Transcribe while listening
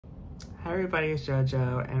Hi everybody, it's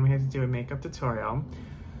JoJo, and we have to do a makeup tutorial.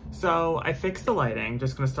 So I fixed the lighting.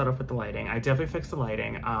 Just gonna start off with the lighting. I definitely fixed the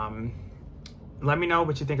lighting. Let me know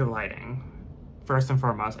what you think of the lighting. First and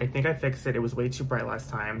foremost, I think I fixed it. It was way too bright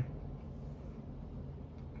last time.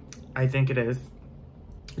 I think it is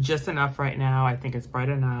just enough right now. I think it's bright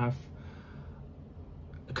enough.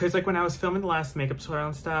 Cause like when I was filming the last makeup tutorial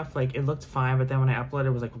and stuff, like it looked fine, but then when I uploaded,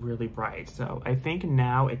 it was like really bright. So I think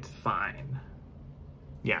now it's fine.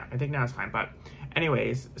 Yeah, I think now it's fine, but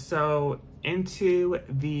anyways, so into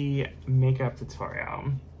the makeup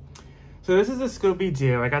tutorial. So this is a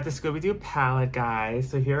Scooby-Doo. I got the Scooby-Doo palette,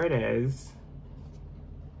 guys. So here it is.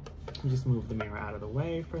 Let me just move the mirror out of the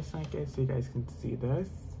way for a second so you guys can see this.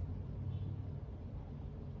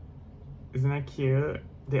 Isn't that cute?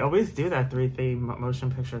 They always do that 3D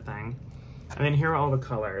motion picture thing. And then here are all the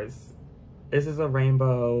colors. This is a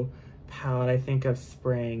rainbow palette. I think of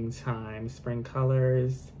springtime, spring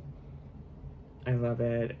colors. I love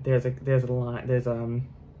it. There's a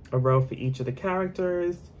row for each of the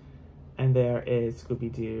characters, and there is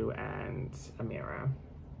Scooby-Doo and a mirror.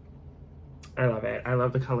 I love it. I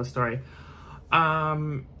love the color story.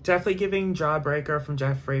 Definitely giving Jawbreaker from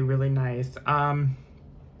Jeffree, really nice.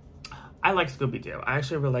 I like Scooby-Doo. I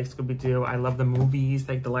actually really like Scooby-Doo. I love the movies,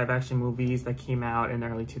 like the live action movies that came out in the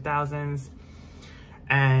early 2000s.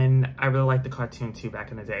 And I really like the cartoon too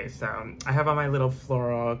back in the day. So I have on my little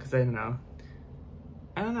floral, because I don't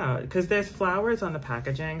know, because there's flowers on the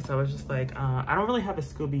packaging. So I was just like, I don't really have a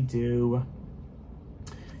Scooby-Doo,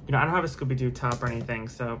 I don't have a Scooby-Doo top or anything.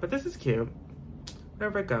 So, but this is cute,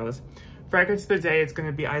 whatever it goes. Fragrance of the day, it's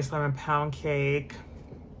gonna be Ice Lemon Pound Cake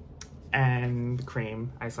and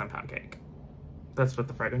cream ice lemon pound cake. That's what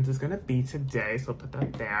the fragrance is gonna be today, so I'll put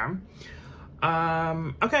that there.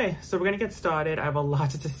 Okay, so we're gonna get started. I have a lot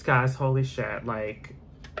to discuss. Holy shit, like,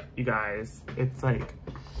 you guys, it's like,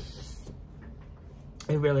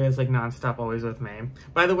 it really is like nonstop always with me.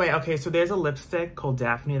 By the way, okay, so there's a lipstick called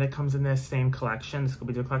Daphne that comes in this same collection, the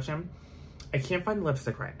Scooby-Doo collection. I can't find the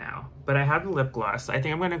lipstick right now, but I have the lip gloss. I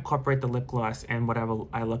think I'm gonna incorporate the lip gloss in whatever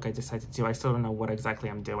I decide to do. I still don't know what exactly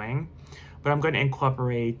I'm doing, but I'm gonna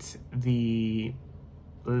incorporate the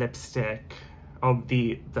lipstick,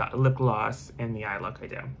 the lip gloss in the eye look I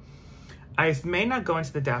do. I may not go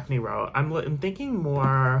into the Daphne row. I'm thinking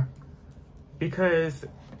more, because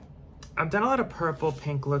I've done a lot of purple,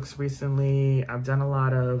 pink looks recently. I've done a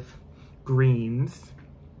lot of greens,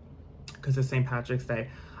 because it's St. Patrick's Day.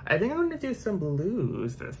 I think I'm going to do some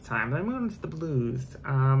blues this time. I'm going to the blues.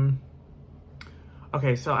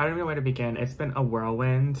 Okay, so I don't know where to begin. It's been a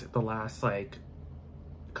whirlwind the last, like,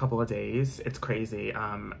 couple of days. It's crazy.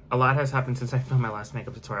 A lot has happened since I filmed my last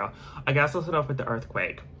makeup tutorial. I guess I'll start off with the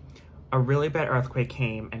earthquake. A really bad earthquake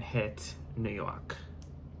came and hit New York.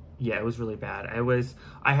 Yeah, it was really bad.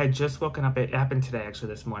 I had just woken up. It happened today, actually,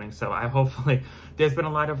 this morning. So there's been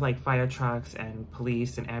a lot of like fire trucks and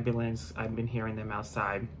police and ambulance. I've been hearing them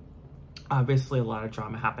outside. Obviously, a lot of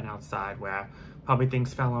drama happened outside where probably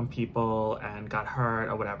things fell on people and got hurt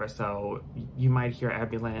or whatever. So you might hear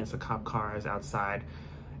ambulance or cop cars outside.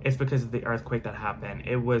 It's because of the earthquake that happened.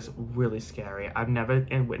 It was really scary. I've never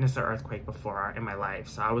witnessed an earthquake before in my life.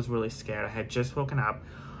 So I was really scared. I had just woken up.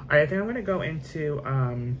 All right, I think I'm gonna go into,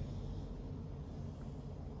 I'm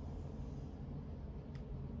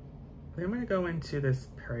gonna go into this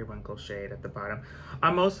periwinkle shade at the bottom.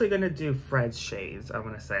 I'm mostly gonna do Fred's shades, I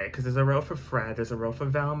wanna say, because there's a row for Fred, there's a row for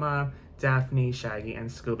Velma, Daphne, Shaggy, and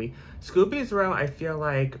Scooby. Scooby's row, I feel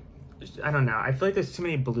like, I don't know, I feel like there's too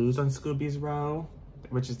many blues on Scooby's row,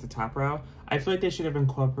 which is the top row. I feel like they should have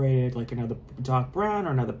incorporated like another dark brown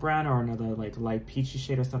or another like light peachy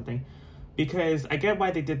shade or something. Because I get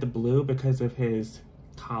why they did the blue because of his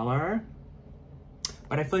collar.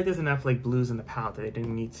 But I feel like there's enough like blues in the palette that they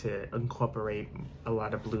didn't need to incorporate a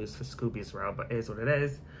lot of blues for Scooby's row, but it is what it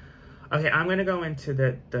is. Okay, I'm gonna go into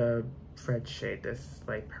the Fred shade, this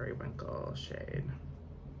like periwinkle shade.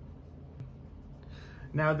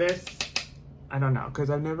 Now this, I don't know, because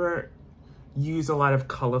I've never used a lot of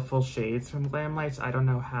colorful shades from Glam Lights. I don't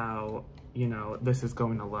know how, this is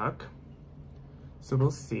going to look. So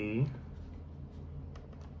we'll see.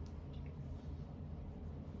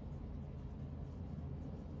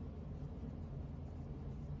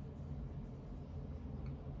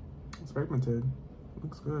 It's pigmented.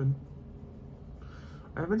 Looks good.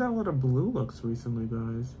 I haven't done a lot of blue looks recently,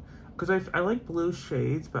 guys. Because I like blue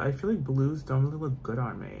shades, but I feel like blues don't really look good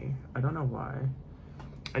on me. I don't know why.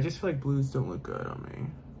 I just feel like blues don't look good on me.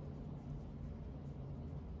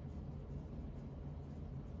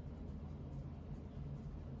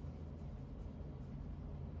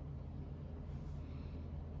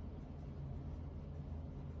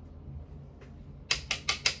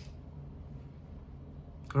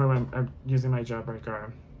 Or I'm using my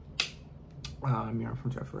Jawbreaker mirror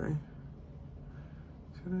from Jeffree.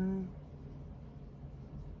 Should I?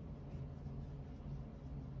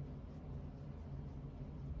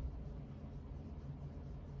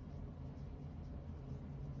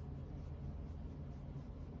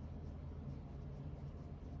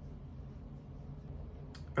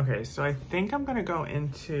 Okay, so I think I'm gonna go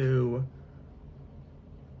into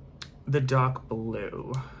the dark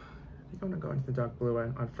blue. I think I'm gonna go into the dark blue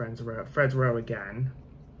on Fred's Row again.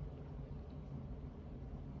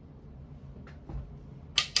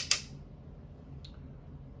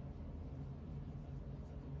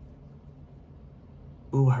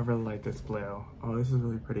 Ooh, I really like this blue. Oh, this is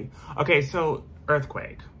really pretty. Okay, so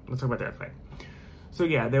earthquake. Let's talk about the earthquake. So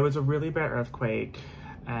yeah, there was a really bad earthquake,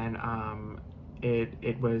 and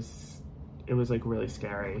it was like really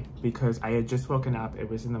scary because I had just woken up. It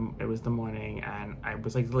was the morning, and I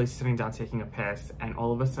was like really sitting down taking a piss, and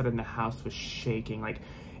all of a sudden the house was shaking. Like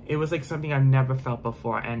it was like something I've never felt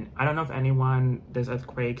before. And I don't know if there's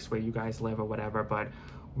earthquakes where you guys live or whatever, but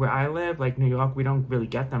where I live, like New York, we don't really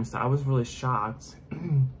get them. So I was really shocked.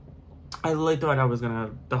 I really thought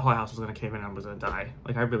the whole house was gonna cave in and I was gonna die.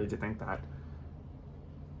 Like I really did think that.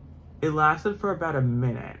 It lasted for about a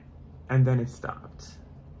minute and then it stopped.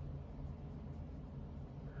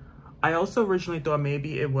 I also originally thought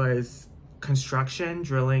maybe it was construction,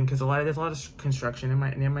 drilling, because there's a lot of construction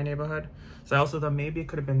near my neighborhood. So I also thought maybe it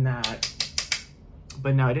could have been that.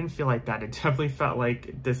 But no, I didn't feel like that. It definitely felt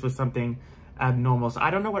like this was something abnormal. So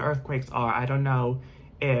I don't know what earthquakes are. I don't know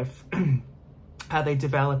if how they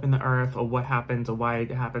develop in the earth or what happens or why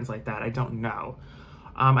it happens like that. I don't know.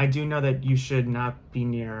 I do know that you should not be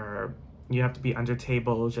near, you have to be under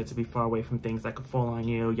tables, you have to be far away from things that could fall on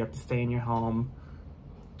you, you have to stay in your home.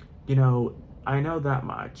 You know, I know that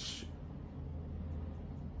much.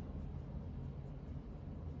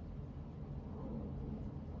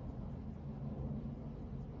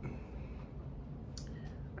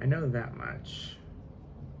 I know that much.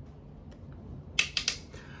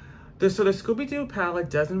 So the Scooby-Doo palette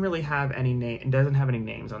doesn't really have any names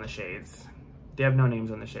on the shades. They have no names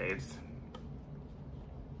on the shades.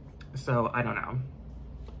 So I don't know.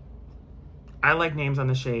 I like names on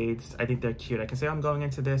the shades. I think they're cute. I can say I'm going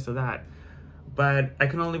into this or that, but I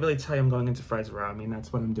can only really tell you I'm going into Fred's Row. I mean,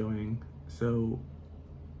 that's what I'm doing. So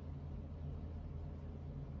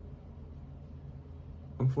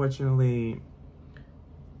unfortunately,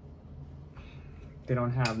 they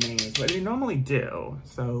don't have names, but they normally do.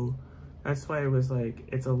 So that's why it was like,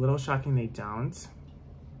 it's a little shocking they don't,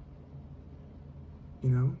 you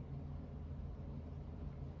know?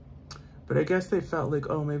 But I guess they felt like,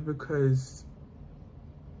 oh, maybe because,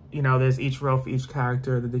 you know, there's each row for each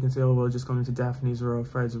character that they can say, oh, well, just going into Daphne's row,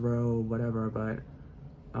 Fred's row, whatever, but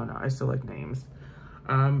oh no, I still like names.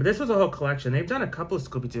 But this was a whole collection. They've done a couple of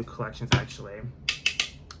Scooby-Doo collections, actually.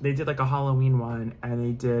 They did like a Halloween one, and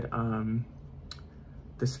they did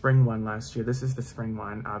the spring one last year. This is the spring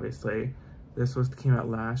one, obviously. This came out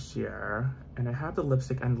last year, and I have the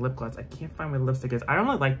lipstick and lip gloss. I can't find where the lipstick is. I don't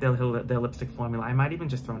really like their lipstick formula. I might even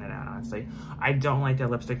just throw it out, honestly. I don't like their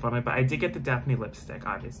lipstick formula, but I did get the Daphne lipstick,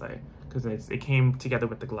 obviously, because it came together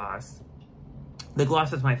with the gloss. The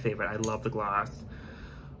gloss is my favorite. I love the gloss.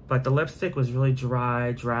 But the lipstick was really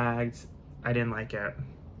dry, dragged. I didn't like it.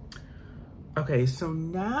 Okay, so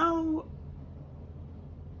now...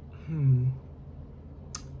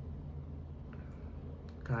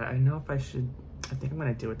 God, I know if I should... I think I'm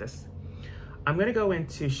going to do with this. I'm going to go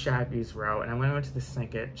into Shaggy's row, and I'm going to go into the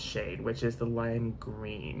second shade, which is the lime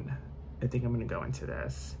green. I think I'm going to go into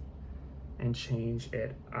this and change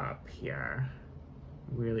it up here.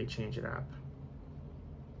 Really change it up.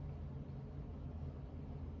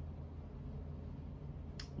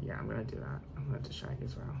 Yeah, I'm going to do that. I'm going to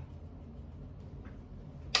Shaggy's row.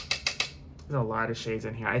 There's a lot of shades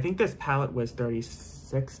in here. I think this palette was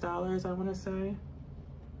 $36, I want to say.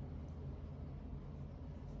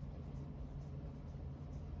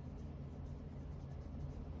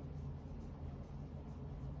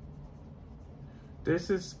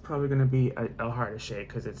 This is probably going to be a harder shade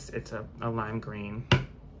because it's a lime green.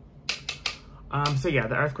 So yeah,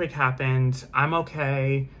 the earthquake happened. I'm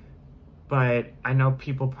okay, but I know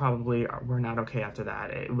people probably were not okay after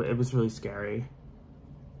that. It was really scary.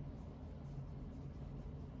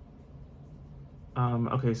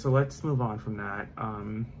 Okay, so let's move on from that.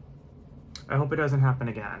 I hope it doesn't happen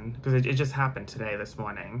again because it just happened today, this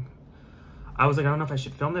morning. I was like, I don't know if I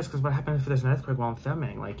should film this because what happens if there's an earthquake while I'm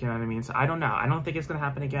filming? Like, you know what I mean? So I don't know. I don't think it's going to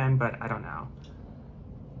happen again, but I don't know.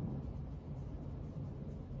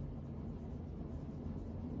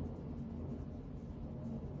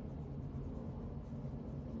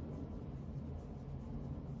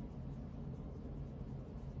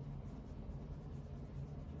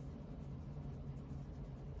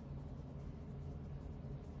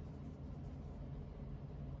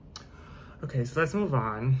 Okay, so let's move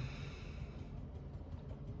on.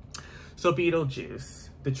 So Beetlejuice,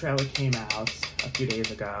 the trailer came out a few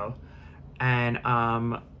days ago, and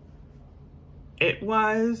it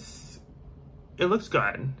looks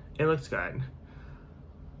good. It looks good.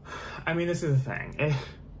 I mean, this is the thing.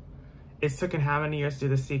 It's taken how many years to do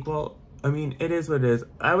the sequel? I mean, it is what it is.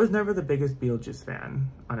 I was never the biggest Beetlejuice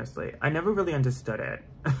fan, honestly. I never really understood it.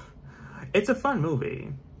 It's a fun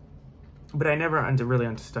movie, but I never really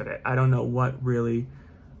understood it. I don't know what really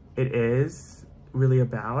it is really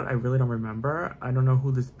about. I really don't remember. I don't know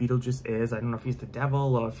who this Beetlejuice is. I don't know if he's the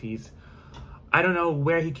devil or if he's... I don't know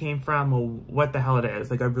where he came from or what the hell it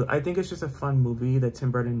is. Like, I think it's just a fun movie that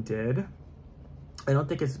Tim Burton did. I don't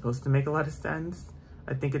think it's supposed to make a lot of sense.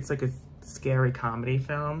 I think it's like a scary comedy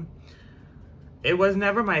film. It was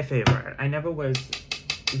never my favorite. I never was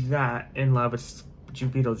that in love with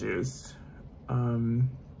Beetlejuice.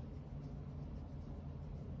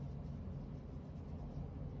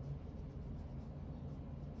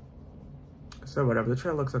 So whatever, the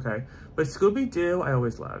trailer looks okay. But Scooby-Doo, I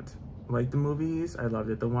always loved. Like the movies, I loved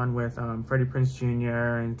it. The one with Freddie Prinze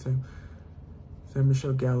Jr. and Sarah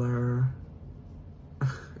Michelle Gellar.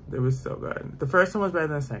 It was so good. The first one was better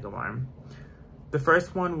than the second one. The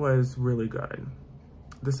first one was really good.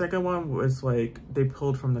 The second one was like, they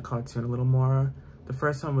pulled from the cartoon a little more. The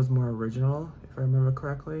first one was more original, if I remember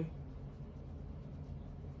correctly.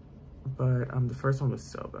 But the first one was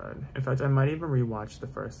so good. In fact, I might even rewatch the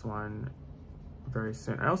first one very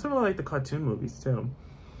soon. I also really like the cartoon movies too.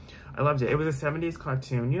 I loved it. It was a 70s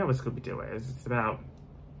cartoon. You know what Scooby-Doo is. It's about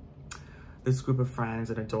this group of friends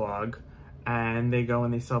and a dog. And they go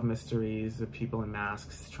and they solve mysteries of people in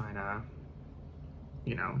masks trying to,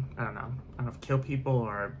 you know, I don't know if kill people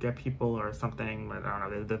or get people or something. But I don't know.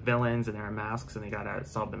 They're the villains and they're in masks and they gotta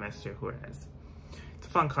solve the mystery of who it is. It's a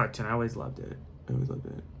fun cartoon. I always loved it. I always loved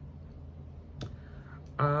it.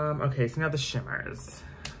 Okay, so now the shimmers.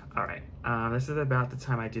 All right, this is about the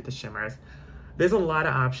time I do the shimmers. There's a lot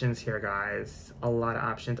of options here, guys. A lot of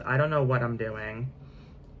options. I don't know what I'm doing.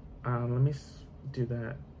 Let me do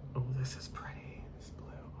that. Oh, this is pretty. This blue.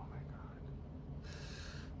 Oh my god.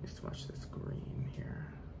 Let me swatch this green here.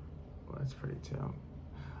 Oh, that's pretty too.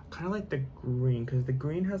 Kind of like the green, because the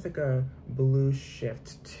green has like a blue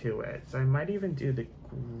shift to it. So I might even do the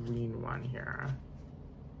green one here.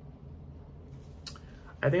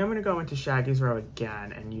 I think I'm gonna go into Shaggy's Row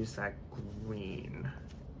again and use that green.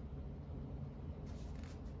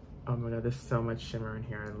 Oh my god, there's so much shimmer in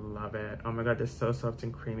here. I love it. Oh my god, they're so soft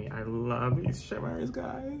and creamy. I love these shimmers,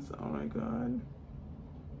 guys. Oh my god.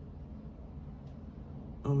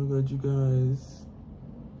 Oh my god, you guys.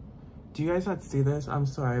 Do you guys not see this? I'm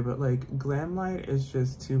sorry, but like, glam light is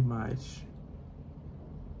just too much.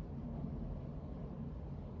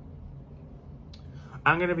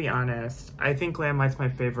 I'm gonna be honest. I think glam light's my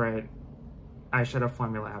favorite eyeshadow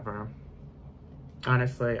formula ever.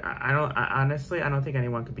 Honestly, I don't think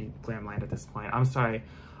anyone could beat glam light at this point. I'm sorry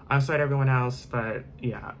to everyone else, but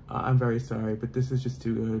yeah, I'm very sorry, but this is just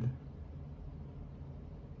too good.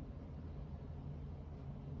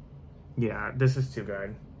 Yeah, this is too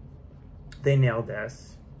good. They nailed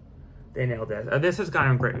this. They nailed this. This has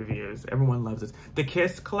gotten great reviews. Everyone loves this. The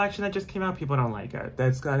Kiss collection that just came out, people don't like it.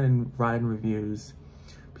 That's gotten rotten reviews.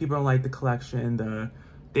 People don't like the collection.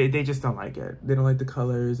 They just don't like it. They don't like the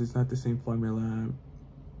colors. It's not the same formula.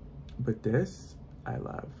 But this, I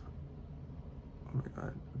love. Oh my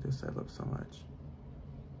god, this I love so much.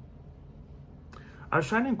 I was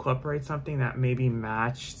trying to incorporate something that maybe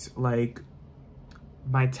matched like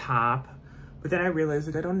my top, but then I realized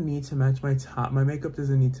like I don't need to match my top. My makeup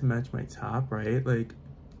doesn't need to match my top, right? Like,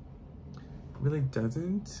 it really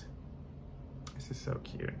doesn't. This is so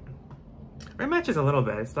cute. It matches a little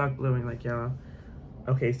bit. It's dark blue and like yellow.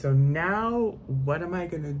 Okay, so now what am I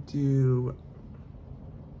gonna do?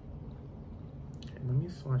 Okay, let me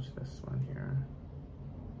swatch this one here.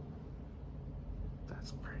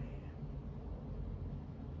 That's pretty.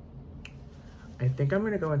 I think I'm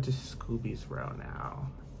gonna go into Scooby's Row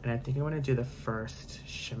now. And I think I'm gonna do the first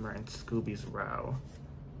shimmer in Scooby's Row.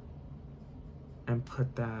 And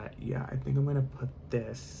put that, yeah, I think I'm gonna put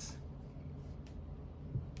this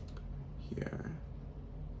here.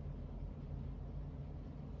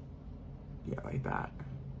 Yeah, like that.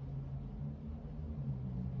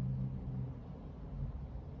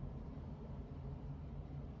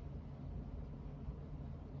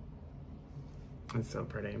 It's so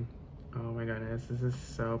pretty. Oh my goodness, this is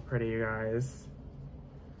so pretty, you guys.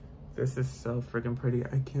 This is so freaking pretty.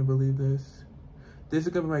 I can't believe this. This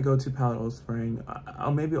is gonna be my go-to palette all spring.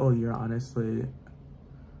 Maybe all year, honestly.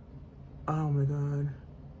 Oh my god.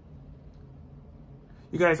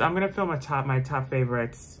 You guys, I'm gonna film my top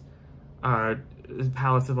favorites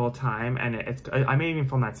palettes of all time, and I may even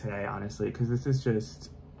film that today, honestly, because this is just,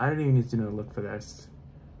 I don't even need to know to look for this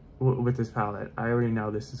with this palette. I already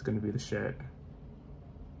know this is gonna be the shit.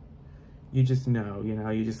 You just know, you know,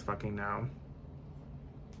 you just fucking know.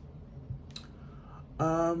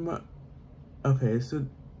 Okay, so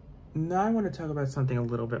now I want to talk about something a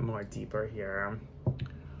little bit more deeper here.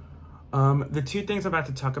 The two things I'm about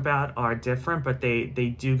to talk about are different, but they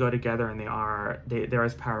do go together, and there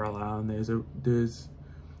is parallel, and there's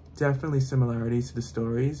definitely similarities to the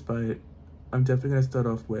stories, but I'm definitely gonna start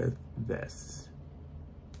off with this.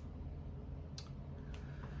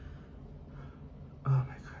 Oh my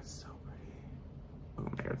god, it's so pretty. Oh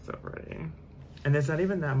my god, it's so pretty. And there's not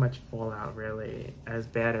even that much fallout, really, as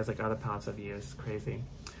bad as like other palettes I've used. Crazy.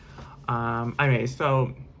 Anyway,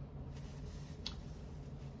 so,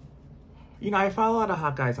 you know, I follow a lot of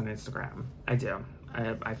hot guys on Instagram. I do.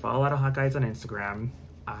 I follow a lot of hot guys on Instagram.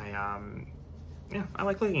 Yeah, I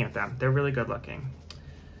like looking at them. They're really good looking.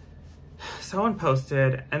 Someone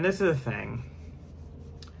posted, and this is the thing.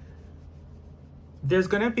 There's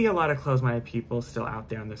gonna be a lot of closed-minded people still out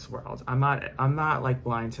there in this world. I'm not like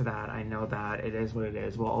blind to that. I know that it is what it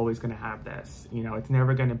is. We're always gonna have this. You know, it's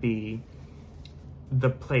never gonna be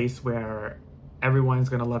the place where everyone's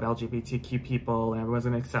gonna love LGBTQ people and everyone's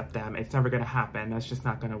gonna accept them. It's never gonna happen. That's just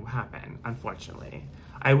not gonna happen, unfortunately.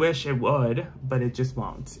 I wish it would, but it just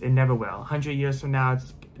won't. It never will. 100 years from now,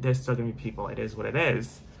 there's still gonna be people. It is what it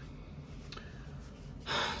is.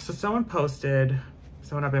 So someone posted,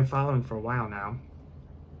 someone I've been following for a while now,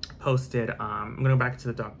 posted, I'm gonna go back to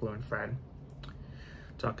the dark blue and Fred,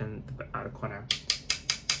 talking out of corner.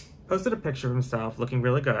 Posted a picture of himself looking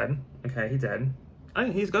really good. Okay, he did. I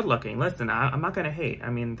mean, he's good looking. Listen, I'm not gonna hate. I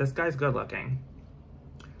mean, this guy's good looking.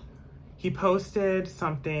 He posted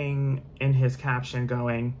something in his caption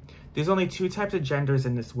going, there's only two types of genders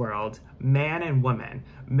in this world, man and woman.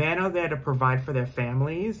 Men are there to provide for their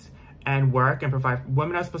families and work and provide.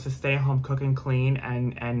 Women are supposed to stay at home, cook and clean,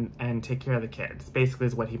 and take care of the kids. Basically,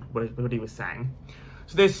 is what he was saying.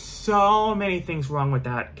 So there's so many things wrong with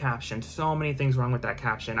that caption. So many things wrong with that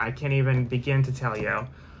caption. I can't even begin to tell you.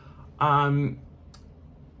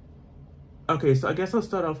 Okay, so I guess I'll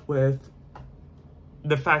start off with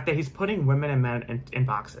the fact that he's putting women and men in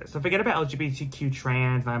boxes. So forget about LGBTQ,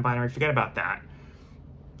 trans, non-binary. Forget about that.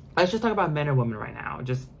 Let's just talk about men and women right now.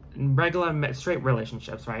 Just regular straight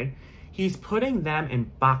relationships, right? He's putting them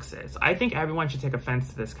in boxes. I think everyone should take offense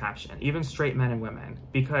to this caption, even straight men and women,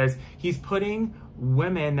 because he's putting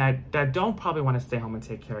women that don't probably want to stay home and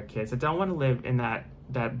take care of kids, that don't want to live in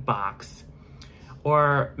that box,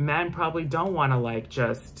 or men probably don't want to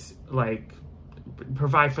just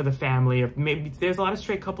provide for the family, or maybe there's a lot of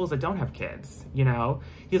straight couples that don't have kids, you know?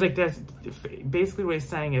 He's like, this, basically what he's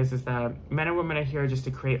saying is that men and women are here just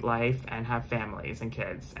to create life and have families and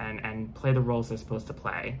kids and play the roles they're supposed to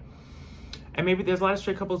play. And maybe there's a lot of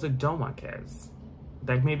straight couples that don't want kids,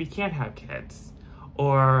 that maybe can't have kids,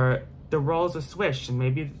 or the roles are switched and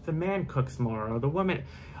maybe the man cooks more or the woman.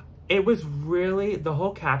 It was really, the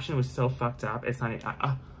whole caption was so fucked up. It's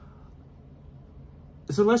not,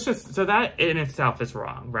 so that in itself is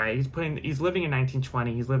wrong, right? He's living in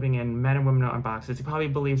 1920. He's living in men and women are in boxes. He probably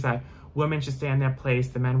believes that women should stay in their place.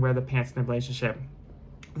 The men wear the pants in the relationship.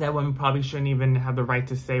 That women probably shouldn't even have the right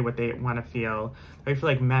to say what they want to feel. I feel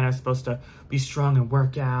like men are supposed to be strong and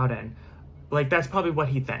work out, and that's probably what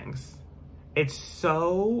he thinks. It's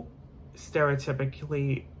so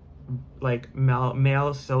stereotypically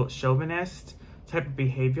male chauvinist type of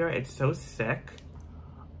behavior. It's so sick.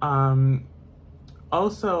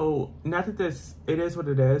 Also, not that it is what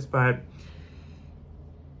it is, but,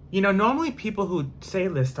 you know, normally people who say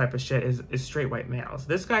this type of shit is straight white males.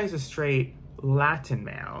 This guy is a straight Latin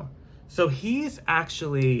male. So he's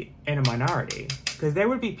actually in a minority, because there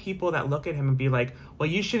would be people that look at him and be like, well,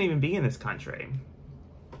 you shouldn't even be in this country.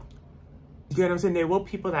 You get what I'm saying? There will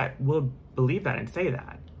people that will believe that and say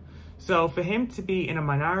that. So for him to be in a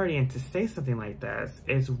minority and to say something like this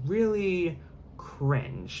is really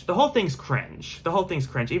cringe. The whole thing's cringe. The whole thing's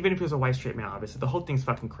cringe. Even if he was a white straight male, obviously, the whole thing's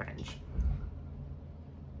fucking cringe.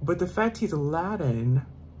 But the fact he's Latin,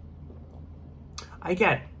 I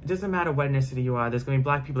get, it doesn't matter what ethnicity you are. There's going to be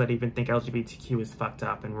black people that even think LGBTQ is fucked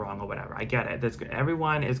up and wrong or whatever. I get it.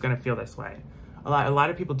 Everyone is going to feel this way. A lot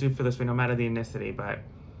of people do feel this way no matter the ethnicity, but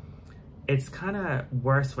it's kind of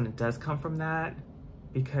worse when it does come from that,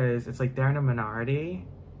 because it's like they're in a minority.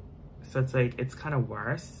 So it's like, it's kind of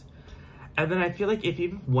worse. And then I feel like if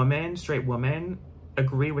even straight women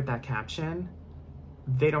agree with that caption,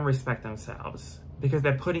 they don't respect themselves, because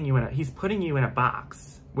he's putting you in a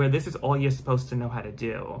box. where this is all you're supposed to know how to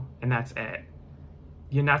do, and that's it.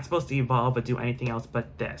 You're not supposed to evolve or do anything else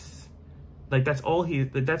but this. Like, that's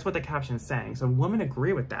what the caption's saying. So women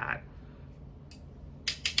agree with that.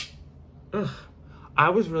 Ugh. I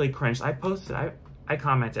was really cringed. I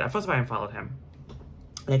commented. First of all, I unfollowed him.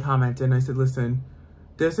 I commented and I said, listen,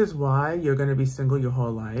 this is why you're going to be single your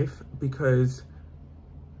whole life, because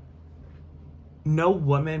no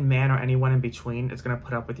woman, man, or anyone in between is going to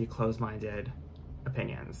put up with your closed-minded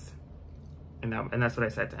opinions. And that's what I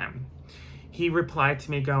said to him. He replied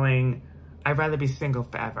to me going, I'd rather be single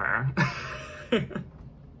forever.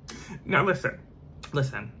 Now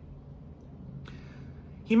listen.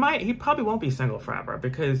 He probably won't be single forever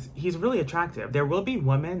because he's really attractive. There will be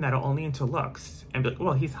women that are only into looks and be like,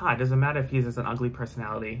 well, he's hot. Doesn't matter if he has an ugly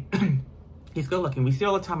personality. He's good looking. We see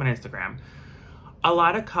all the time on Instagram. A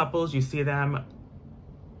lot of couples, you see them,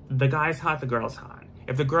 the guy's hot, the girl's hot.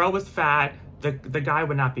 If the girl was fat, the guy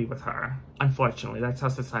would not be with her. Unfortunately, that's how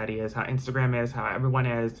society is, how Instagram is, how everyone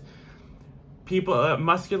is. People,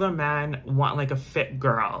 muscular men want like a fit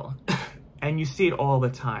girl. And you see it all the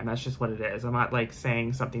time. That's just what it is. I'm not like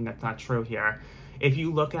saying something that's not true here. If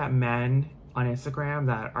you look at men on Instagram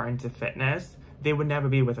that are into fitness, they would never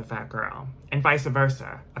be with a fat girl. And vice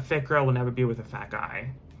versa. A fit girl will never be with a fat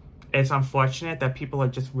guy. It's unfortunate that people are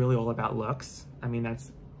just really all about looks. I mean,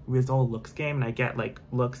 it's all a looks game. And I get like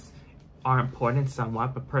looks are important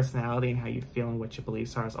somewhat, but personality and how you feel and what your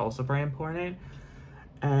beliefs are is also very important.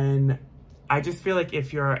 And I just feel like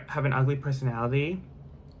if you have an ugly personality,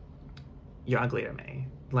 you're ugly to me.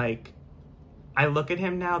 Like, I look at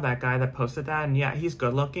him now, that guy that posted that, and yeah, he's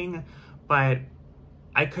good looking, but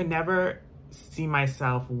I could never see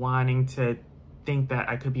myself wanting to think that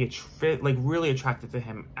I could be really attracted to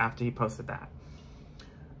him after he posted that.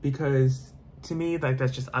 Because to me, like,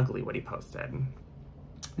 that's just ugly what he posted.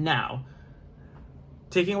 Now,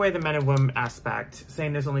 taking away the men and women aspect,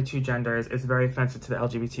 saying there's only two genders is very offensive to the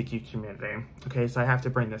LGBTQ community. Okay, so I have to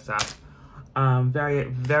bring this up. Very,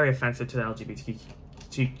 very offensive to the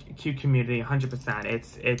LGBTQ community, 100%.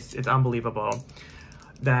 It's unbelievable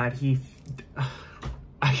that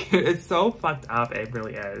it's so fucked up, it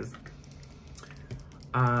really is.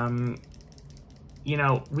 You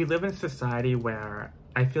know, we live in a society where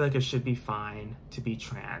I feel like it should be fine to be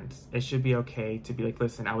trans. It should be okay to be like,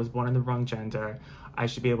 listen, I was born in the wrong gender. I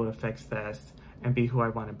should be able to fix this and be who I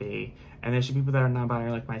want to be. And there should be people that are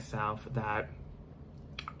non-binary like myself that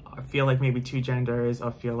feel like maybe two genders,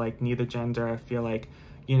 or feel like neither gender, feel like,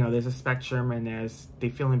 you know, there's a spectrum and they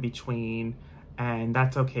feel in between, and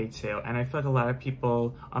that's okay too. And I feel like a lot of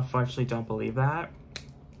people unfortunately don't believe that.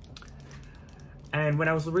 And when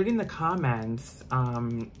I was reading the comments,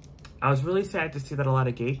 I was really sad to see that a lot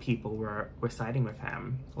of gay people were siding with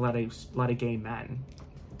him. A lot of gay men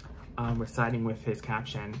were siding with his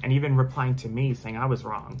caption, and even replying to me saying I was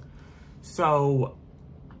wrong. So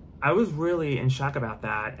I was really in shock about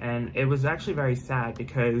that, and it was actually very sad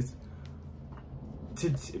because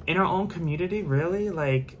in our own community, really,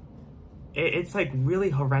 like, it's like really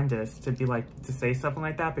horrendous to be like, to say something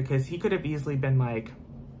like that, because he could have easily been like,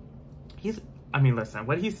 I mean, listen,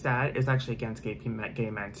 what he said is actually against gay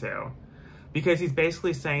men too, because he's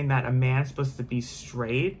basically saying that a man's supposed to be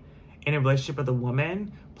straight in a relationship with a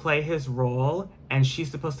woman, play his role, and she's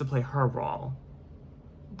supposed to play her role.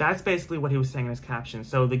 That's basically what he was saying in his caption.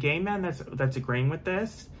 So the gay man that's agreeing with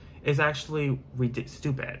this is actually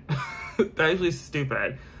stupid. That's actually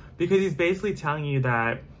stupid, because he's basically telling you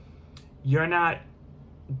that you're not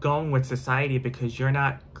going with society because you're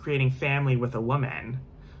not creating family with a woman.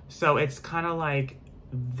 So it's kind of like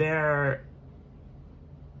they're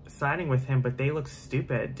siding with him, but they look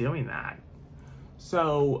stupid doing that.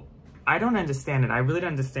 So I don't understand it. I really don't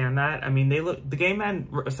understand that. I mean, the gay men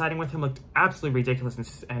siding with him looked absolutely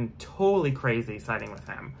ridiculous and totally crazy siding with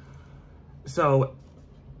him. So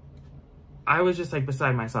I was just like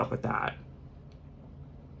beside myself with that.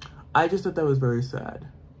 I just thought that was very sad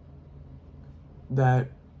that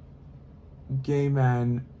gay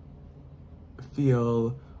men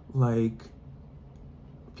feel like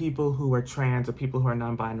people who are trans or people who are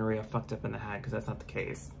non-binary are fucked up in the head, because that's not the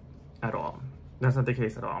case at all. That's not the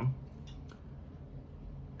case at all.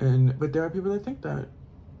 But there are people that think that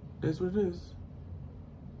is what it is.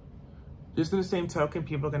 Just in the same token,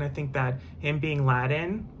 people are gonna think that him being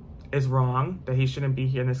Latin is wrong, that he shouldn't be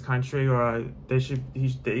here in this country, or he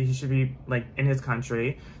should be like in his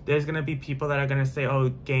country. There's gonna be people that are gonna say, oh,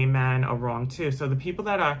 gay men are wrong too. So the people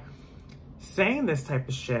that are saying this type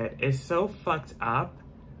of shit is so fucked up,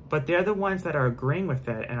 but they're the ones that are agreeing with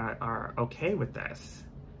it and are okay with this.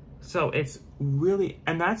 So it's really,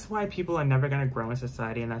 and that's why people are never gonna grow in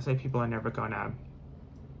society, and that's why people are never gonna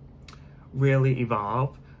really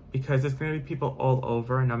evolve, because there's going to be people all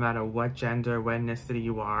over, no matter what gender, what ethnicity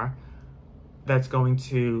you are, that's going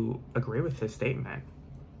to agree with his statement.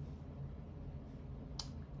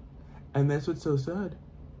 And that's what's so sad.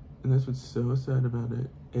 And that's what's so sad about it.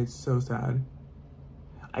 It's so sad.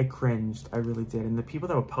 I cringed. I really did. And the people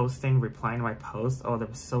that were posting, replying to my posts, oh, that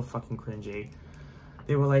was so fucking cringy.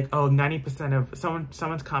 They were like, oh, 90% of...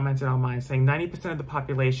 Someone's commented on mine saying 90% of the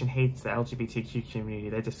population hates the LGBTQ community.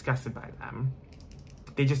 They're disgusted by them.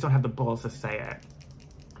 They just don't have the balls to say it.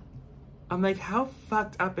 I'm like, how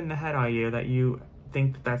fucked up in the head are you that you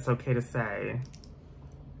think that's okay to say?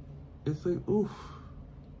 It's like, oof.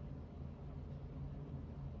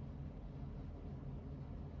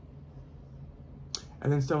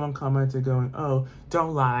 And then someone commented going, oh,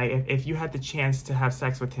 don't lie. If you had the chance to have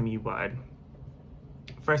sex with him, you would.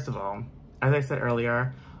 First of all, as I said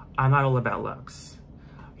earlier, I'm not all about looks.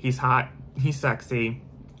 He's hot. He's sexy.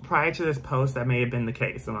 Prior to this post, that may have been the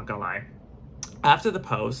case. I'm not gonna lie. After the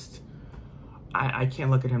post, I can't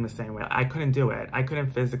look at him the same way. I couldn't do it. I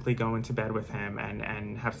couldn't physically go into bed with him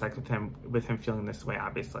and have sex with him feeling this way,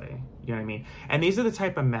 obviously. You know what I mean? And these are the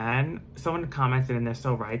type of men, someone commented and they're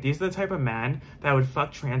so right, these are the type of men that would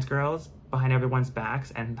fuck trans girls behind everyone's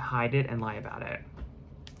backs and hide it and lie about it.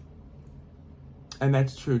 And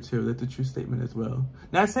that's true too. That's a true statement as well.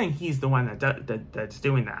 Not saying he's the one that's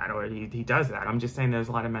doing that or he does that. I'm just saying there's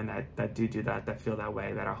a lot of men that do that, that feel that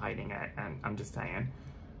way, that are hiding it. And I'm just saying.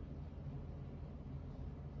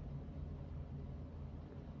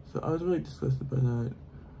 So I was really disgusted by that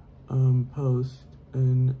post,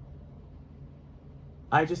 and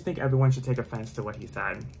I just think everyone should take offense to what he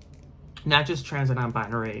said. Not just trans and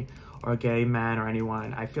non-binary or gay men or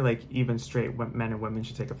anyone. I feel like even straight men and women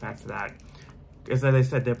should take offense to that. Because as I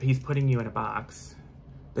said, he's putting you in a box.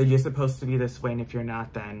 That you're supposed to be this way, and if you're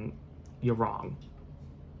not, then you're wrong.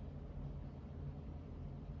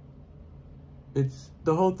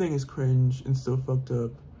 The whole thing is cringe and so fucked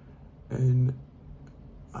up, and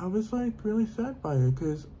I was like really sad by it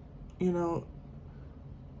because, you know,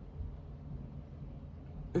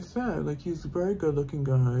 it's sad. Like, he's a very good looking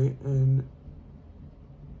guy, and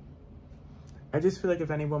I just feel like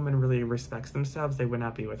if any woman really respects themselves, they would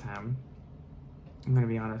not be with him. I'm gonna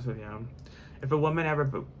be honest with you. If a woman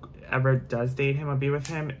ever does date him or be with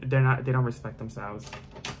him, they don't respect themselves.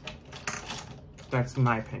 That's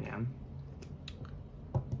my opinion.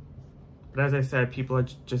 But as I said, people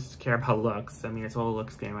just care about looks. I mean, it's all a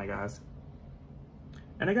looks game, I guess.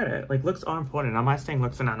 And I get it. Like, looks are important. I'm not saying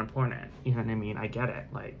looks are not important. You know what I mean? I get it.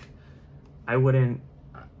 Like, I wouldn't,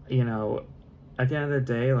 you know, at the end of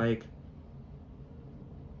the day, like,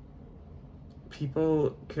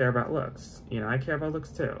 people care about looks. You know, I care about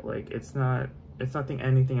looks too. Like, it's nothing,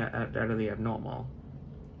 anything out of the abnormal.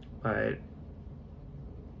 But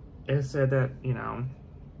it said that, you know,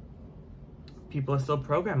 people are still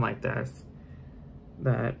programmed like this,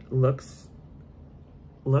 that looks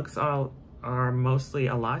are mostly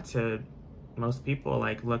a lot to most people.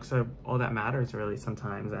 Like, looks are all that matters really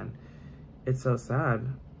sometimes, and it's so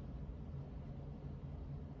sad.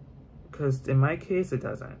 Because in my case, it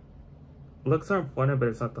doesn't. Looks are important, but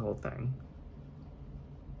it's not the whole thing.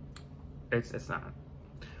 It's not.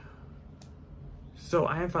 So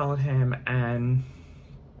I unfollowed him, and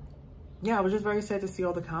yeah, I was just very sad to see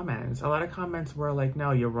all the comments. A lot of comments were like,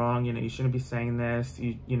 no, you're wrong. You know, you shouldn't be saying this.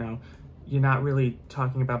 You know, you're not really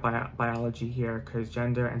talking about biology here, because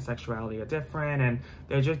gender and sexuality are different. And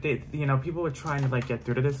you know, people were trying to like get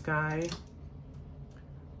through to this guy.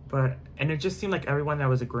 And it just seemed like everyone that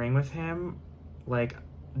was agreeing with him, like,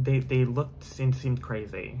 they seemed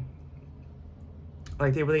crazy.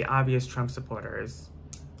 Like, they were the obvious Trump supporters.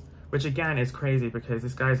 Which again is crazy because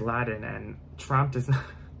this guy's Latin and Trump does not...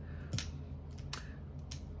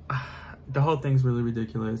 The whole thing's really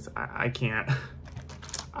ridiculous. I can't.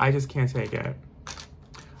 I just can't take it.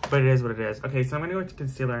 But it is what it is. Okay, so I'm gonna go to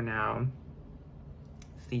concealer now.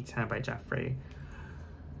 C10 by Jeffree.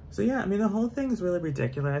 So yeah, I mean, the whole thing is really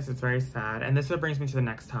ridiculous. It's very sad. And this brings me to the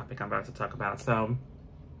next topic I'm about to talk about. So,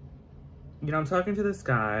 you know, I'm talking to this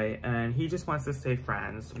guy and he just wants to stay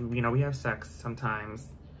friends. You know, we have sex sometimes.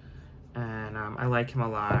 And I like him a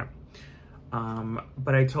lot.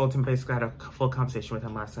 But I told him, basically, I had a full conversation with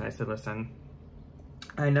him last night. I said, listen,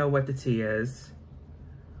 I know what the tea is.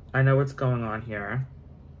 I know what's going on here.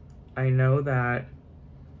 I know that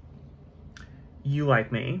you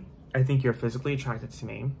like me. I think you're physically attracted to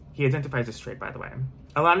me. He identifies as straight, by the way.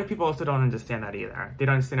 A lot of people also don't understand that either. They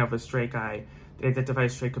don't understand if a straight guy that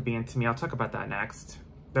identifies straight could be into me. I'll talk about that next.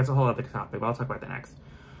 That's a whole other topic, but I'll talk about that next.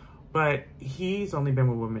 But he's only been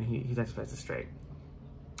with women he identifies as straight.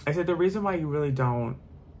 I said, the reason why you really don't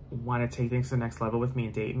want to take things to the next level with me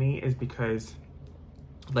and date me is because,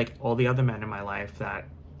 like, all the other men in my life that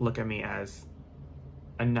look at me as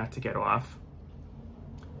a nut to get off,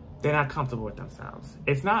 they're not comfortable with themselves.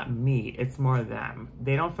 It's not me, it's more them.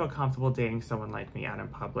 They don't feel comfortable dating someone like me out in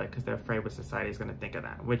public because they're afraid what society is going to think of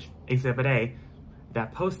them. Which, Exhibit A,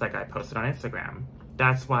 that post that guy posted on Instagram.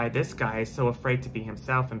 That's why this guy is so afraid to be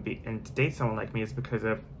himself and to date someone like me, is because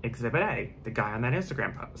of Exhibit A, the guy on that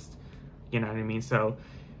Instagram post. You know what I mean? So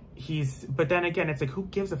but then again, it's like, who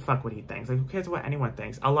gives a fuck what he thinks? Like, who cares what anyone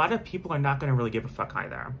thinks? A lot of people are not going to really give a fuck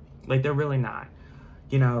either. Like, they're really not.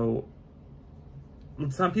 You know,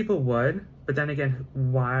 some people would, but then again,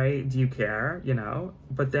 why do you care, you know?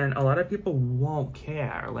 But then a lot of people won't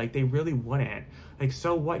care. Like, they really wouldn't. Like,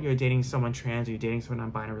 so what, you're dating someone trans or you're dating someone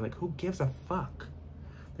non-binary? Like, who gives a fuck?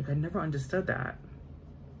 Like, I never understood that.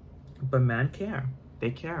 But men care.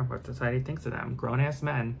 They care what society thinks of them. Grown-ass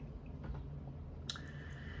men.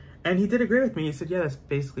 And he did agree with me. He said, yeah, that's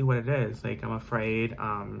basically what it is. Like, I'm afraid,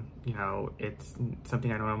 you know, it's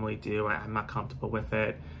something I don't normally do. I'm not comfortable with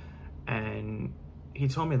it. And he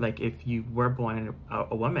told me, like, if you were born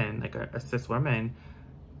a woman, like a cis woman,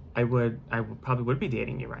 I probably would be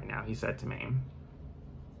dating you right now, he said to me.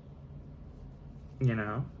 You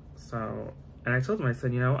know? So, and I told him, I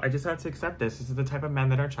said, you know, I just have to accept this. This is the type of men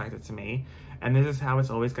that are attracted to me. And this is how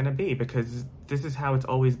it's always going to be, because this is how it's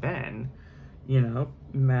always been. You know,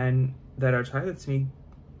 men that are attracted to me,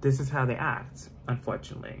 this is how they act,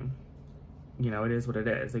 unfortunately. You know, it is what it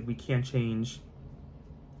is. Like, we can't change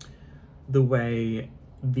the way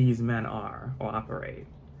these men are or operate.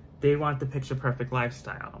 They want the picture-perfect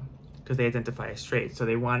lifestyle because they identify as straight. So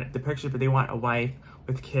they want the picture, but they want a wife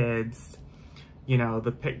with kids. You know,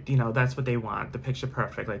 that's what they want, the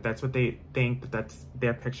picture-perfect. Like, that's what they think, that's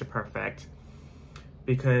their picture-perfect.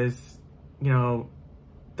 Because, you know,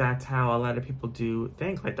 that's how a lot of people do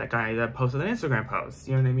think. Like that guy that posted an Instagram post,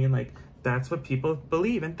 you know what I mean? Like, that's what people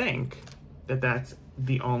believe and think, that that's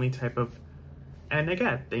the only type of, and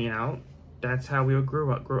again, you know, that's how we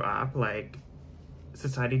grew up. Like,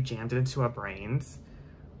 society jammed it into our brains,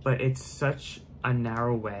 but it's such a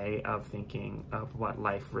narrow way of thinking of what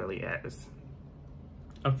life really is.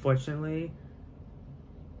 Unfortunately,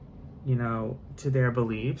 you know, to their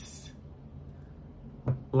beliefs,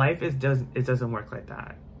 life doesn't work like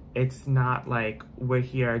that. It's not like we're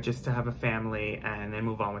here just to have a family and then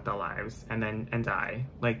move on with our lives and die.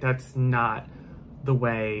 Like, that's not the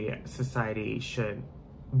way society should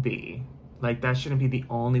be. Like, that shouldn't be the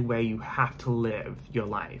only way you have to live your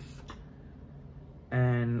life.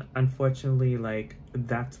 And unfortunately, like,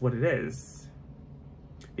 that's what it is.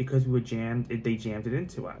 Because they jammed it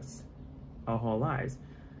into us our whole lives.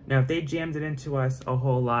 Now, if they jammed it into us our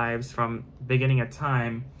whole lives from beginning of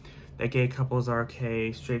time, that gay couples are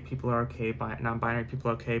okay, straight people are okay, non-binary people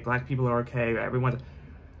are okay, black people are okay, everyone,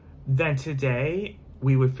 then today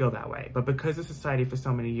we would feel that way. But because the society for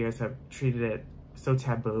so many years have treated it so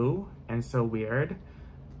taboo and so weird,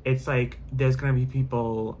 it's like there's going to be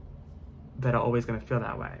people that are always going to feel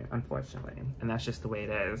that way, unfortunately. And that's just the way it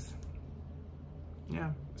is.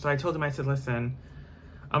 Yeah. So I told him, I said, listen,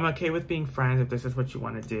 I'm okay with being friends if this is what you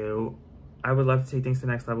want to do. I would love to take things to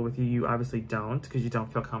the next level with you. You obviously don't, because you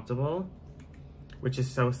don't feel comfortable, which is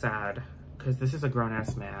so sad, because this is a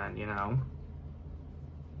grown-ass man, you know?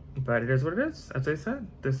 But it is what it is. As I said,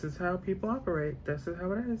 this is how people operate. This is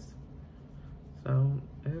how it is. So,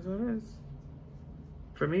 it is what it is.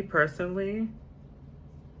 For me personally,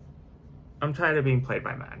 I'm tired of being played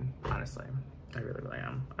by men, honestly. I really, really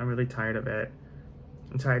am. I'm really tired of it.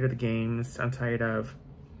 I'm tired of the games. I'm tired of,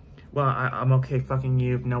 well, I'm okay fucking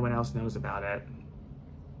you if no one else knows about it.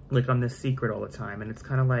 Like, I'm this secret all the time. And it's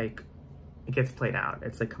kind of like, it gets played out.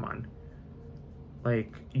 It's like, come on.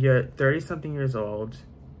 Like, you're 30-something years old.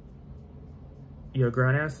 You're a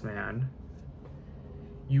grown-ass man.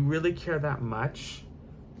 You really care that much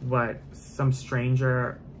what some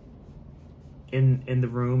stranger in the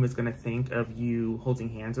room is gonna think of you holding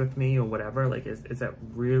hands with me or whatever? Like, is that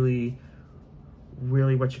really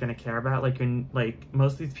what you're gonna care about? Like,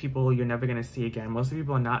 most of these people you're never gonna see again. Most of the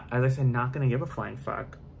people are not, as I said, not gonna give a flying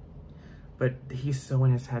fuck. But he's so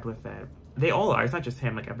in his head with it. They all are. It's not just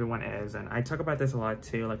him. Like, everyone is. And I talk about this a lot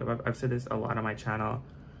too. Like, I've said this a lot on my channel.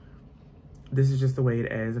 This is just the way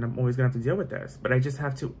it is, and I'm always gonna have to deal with this. But I just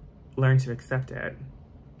have to learn to accept it.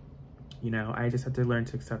 You know, I just have to learn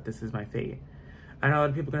to accept this is my fate. I know a lot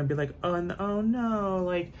of people are gonna be like, oh no,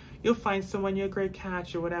 like, you'll find someone, you're a great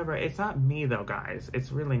catch or whatever. It's not me though, guys.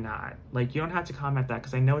 It's really not. Like, you don't have to comment that,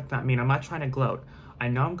 because I know it's not me. I'm not trying to gloat. I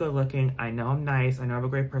know I'm good looking. I know I'm nice. I know I have a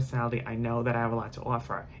great personality. I know that I have a lot to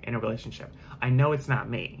offer in a relationship. I know it's not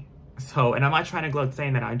me. So, and I'm not trying to gloat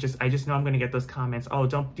saying that. I just know I'm gonna get those comments. Oh,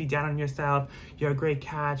 don't be down on yourself. You're a great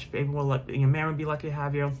catch. Baby your man would be lucky to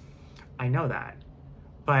have you. I know that.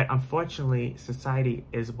 But unfortunately, society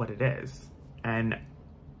is what it is. And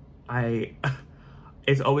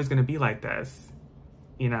it's always gonna be like this.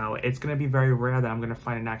 You know, it's gonna be very rare that I'm gonna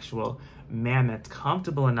find an actual man that's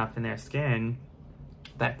comfortable enough in their skin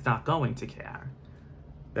that's not going to care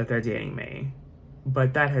that they're dating me.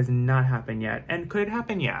 But that has not happened yet. And could it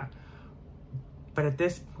happen? Yeah. But at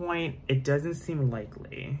this point, it doesn't seem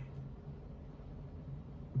likely.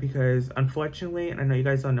 Because unfortunately, and I know you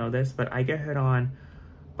guys don't know this, but I get hit on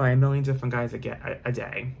by a million different guys a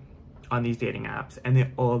day on these dating apps. And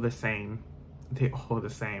they're all the same. They're all the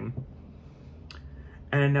same.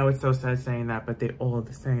 And I know it's so sad saying that, but they're all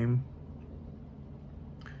the same.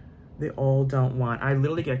 They all don't want, I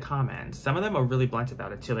literally get comments. Some of them are really blunt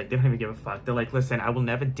about it too. Like, they don't even give a fuck. They're like, listen, I will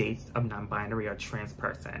never date a non-binary or trans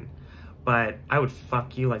person, but I would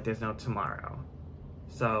fuck you like there's no tomorrow.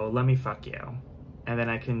 So let me fuck you. And then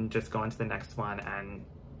I can just go on to the next one and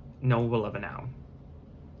no one will ever know.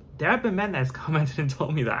 There have been men that's commented and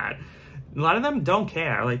told me that. A lot of them don't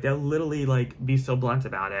care. Like, they'll literally like be so blunt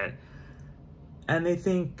about it. And they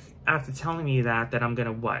think after telling me that I'm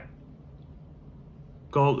gonna what?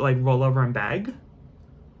 Go like roll over and beg?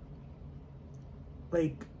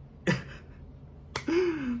 Like,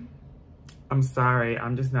 I'm sorry,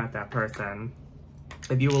 I'm just not that person.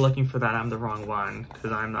 If you were looking for that, I'm the wrong one,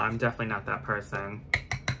 because I'm definitely not that person.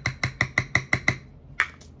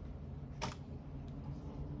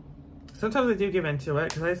 Sometimes I do give into it,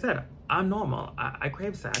 because like I said, I'm normal. I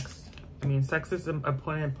crave sex. I mean, sex is a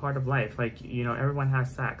important part of life. Like, you know, everyone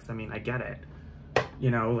has sex. I mean, I get it.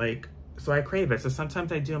 You know, like, so I crave it. So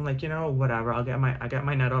sometimes I do, I'm like, you know, whatever. I get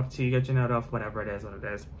my nut off too. You get your nut off, whatever it is, what it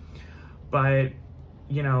is. But,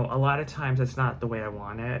 you know, a lot of times it's not the way I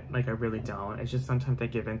want it. Like, I really don't. It's just sometimes I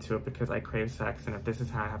give into it because I crave sex. And if this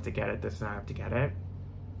is how I have to get it, this is how I have to get it.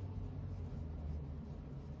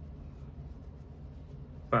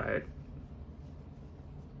 But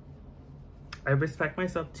I respect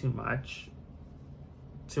myself too much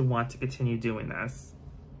to want to continue doing this.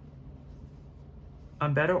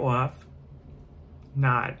 I'm better off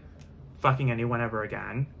not fucking anyone ever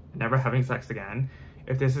again, never having sex again,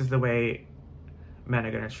 if this is the way men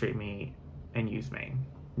are gonna treat me and use me.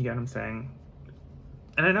 You get what I'm saying?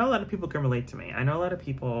 And I know a lot of people can relate to me. I know a lot of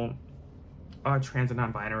people are trans and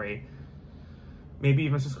non-binary, maybe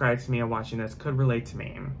even subscribe to me and watching this, could relate to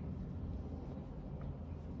me.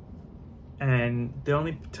 And the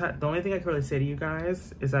only thing I can really say to you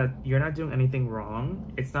guys is that you're not doing anything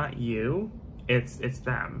wrong. It's not you, it's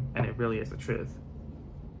them, and it really is the truth.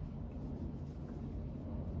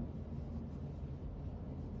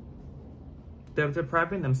 They're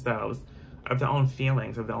depriving themselves of their own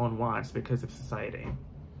feelings, of their own wants because of society.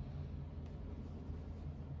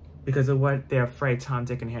 Because of what they're afraid Tom,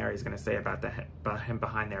 Dick, and Harry is going to say about him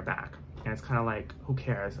behind their back. And it's kind of like, who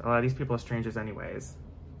cares? A lot of these people are strangers anyways.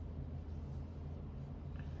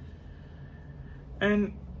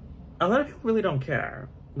 And a lot of people really don't care.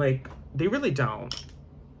 Like, they really don't.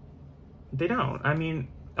 They don't. I mean,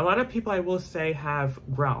 a lot of people, I will say, have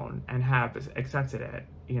grown and have accepted it.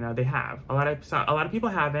 You know, they have. A lot of people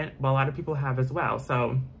haven't, but a lot of people have as well.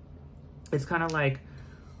 So it's kind of like,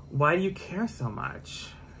 why do you care so much?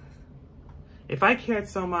 If I cared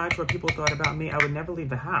so much what people thought about me, I would never leave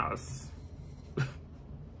the house.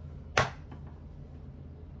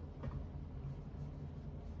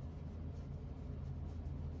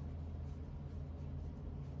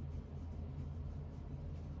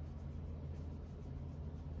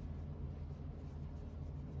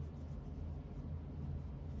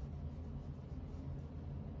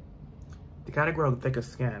 They gotta grow thicker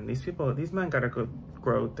skin. These men gotta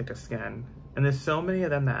grow thicker skin. And there's so many of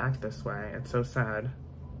them that act this way. It's so sad.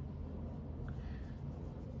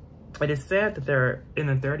 It is sad that they're in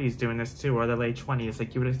their 30s doing this too, or their late 20s.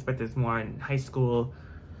 Like, you would expect this more in high school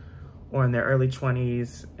or in their early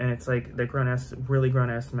 20s. And it's like the really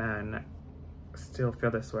grown-ass men still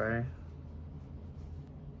feel this way.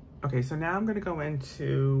 Okay, so now I'm gonna go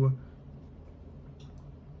into...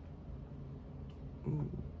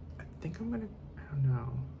 I don't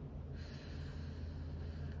know.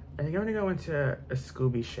 I think I'm gonna go into a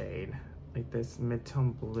Scooby shade, like this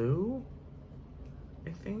mid-tone blue, I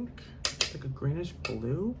think. It's like a greenish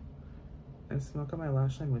blue. And smoke on my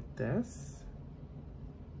lash line with this.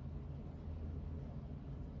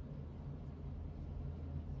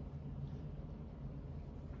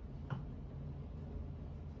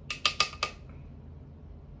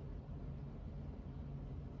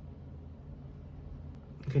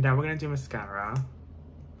 Okay, now we're gonna do mascara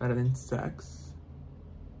better than sex.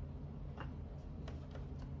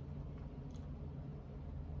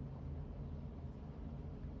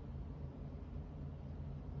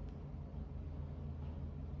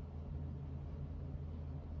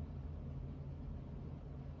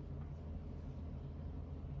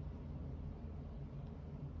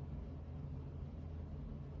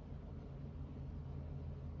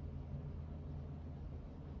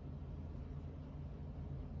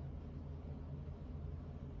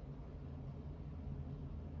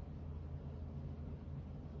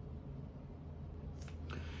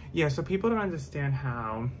 Yeah, so people don't understand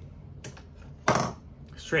how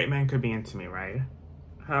straight men could be into me, right?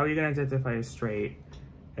 How are you gonna identify as straight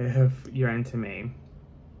if you're into me?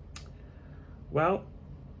 Well,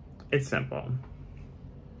 it's simple.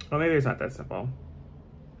 Well, maybe it's not that simple.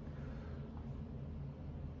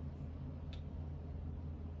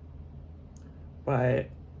 But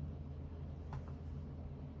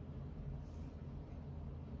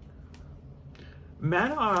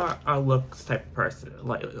men are a looks type of person.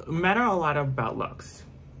 Like, men are a lot about looks.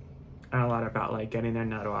 And a lot about like getting their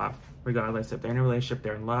nut off, regardless if they're in a relationship,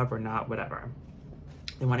 they're in love or not, whatever.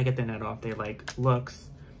 They want to get their nut off. They like looks.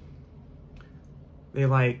 They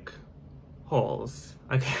like holes.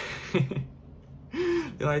 Okay.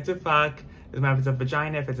 They like to fuck. Doesn't matter if it's a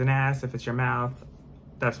vagina, if it's an ass, if it's your mouth.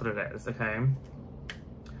 That's what it is, okay?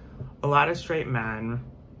 A lot of straight men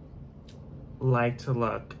like to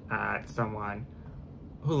look at someone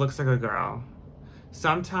who looks like a girl.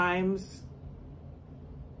 Sometimes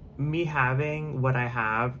me having what I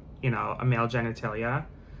have, you know, a male genitalia,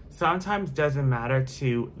 sometimes doesn't matter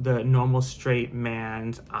to the normal straight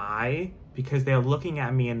man's eye, because they're looking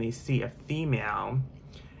at me and they see a female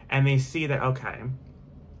and they see that, okay,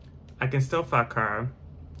 I can still fuck her.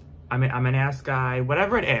 I'm an ass guy,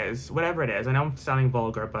 whatever it is. I know I'm sounding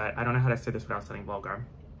vulgar, but I don't know how to say this without sounding vulgar.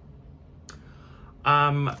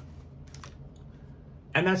 And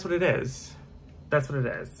that's what it is. That's what it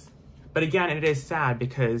is. But again, it is sad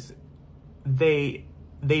because they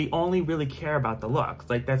only really care about the looks.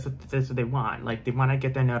 Like that's what they want. Like they want to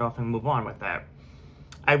get their nut off and move on with it.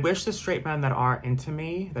 I wish the straight men that are into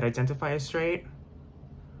me, that identify as straight,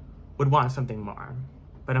 would want something more.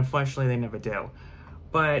 But unfortunately, they never do.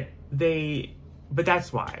 But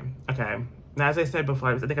that's why. Okay. Now, as I said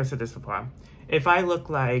before, I think I've said this before. If I look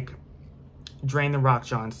like Dwayne The Rock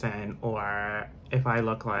Johnson, or if I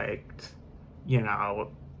look like, you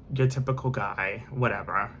know, your typical guy,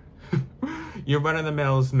 whatever, your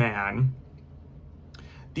run-of-the-mills man,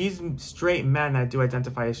 these straight men that do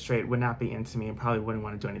identify as straight would not be into me and probably wouldn't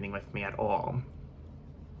want to do anything with me at all.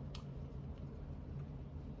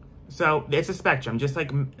 So it's a spectrum, just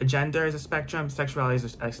like gender is a spectrum, sexuality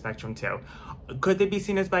is a spectrum too. Could they be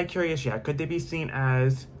seen as bi-curious? Yeah. Could they be seen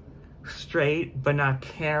as straight but not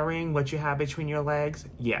caring what you have between your legs?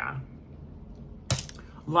 Yeah.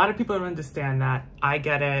 A lot of people don't understand that. I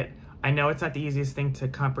get it. I know it's not the easiest thing to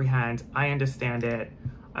comprehend. I understand it.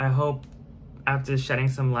 I hope after shedding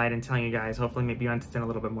some light and telling you guys, hopefully maybe you understand a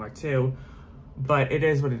little bit more too. But it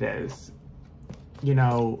is what it is. You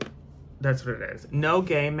know, that's what it is. No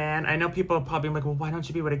gay man. I know people are probably like, well, why don't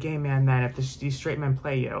you be with a gay man then if these straight men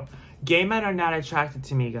play you? Gay men are not attracted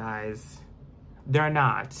to me, guys. They're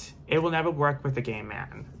not. It will never work with a gay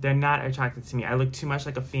man. They're not attracted to me. I look too much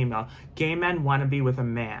like a female. Gay men want to be with a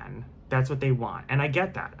man. That's what they want. And I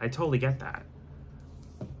get that. I totally get that.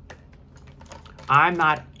 I'm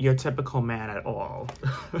not your typical man at all.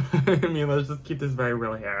 I mean, let's just keep this very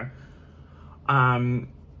real here.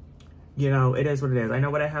 You know, it is what it is. I know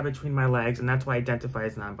what I have between my legs, and that's why I identify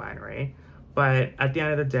as non-binary. But at the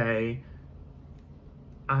end of the day,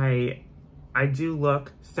 I do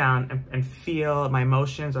look, sound, and feel. My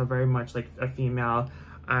emotions are very much like a female.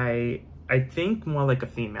 I think more like a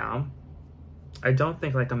female. I don't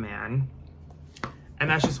think like a man. And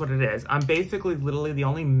that's just what it is. I'm basically literally the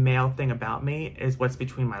only male thing about me is what's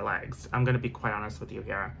between my legs. I'm gonna be quite honest with you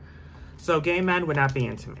here. So gay men would not be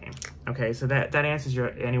into me. Okay, so that answers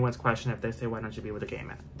anyone's question if they say, why don't you be with a gay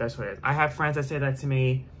man? That's what it is. I have friends that say that to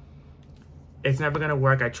me. It's never gonna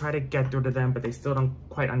work. I try to get through to them, but they still don't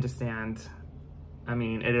quite understand. I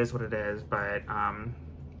mean, it is what it is, but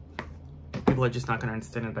people are just not gonna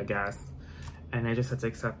understand it, I guess. And I just have to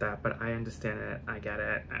accept that, but I understand it, I get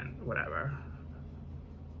it, and whatever.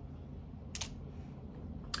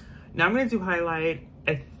 Now I'm gonna do highlight.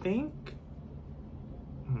 I think,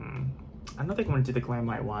 I don't think I'm gonna do the Glam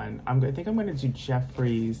Light one. I think I'm gonna do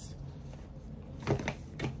Jeffree's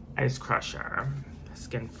Ice Crusher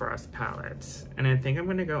Skin First palette. And I think I'm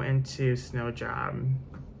gonna go into Snow Job.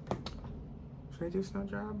 Should I do Snow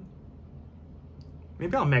Job?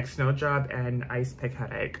 Maybe I'll mix Snowdrop and Ice Pick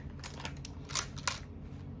Headache.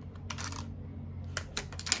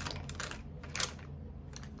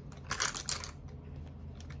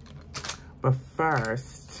 But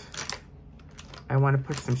first, I want to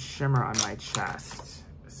put some shimmer on my chest.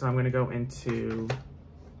 So I'm going to go into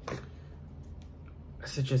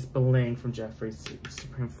Citrus Bling from Jeffrey's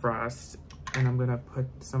Supreme Frost. And I'm going to put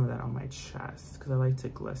some of that on my chest because I like to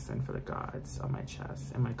glisten for the gods on my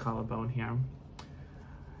chest and my collarbone here.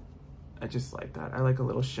 I just like that. I like a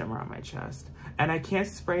little shimmer on my chest. And I can't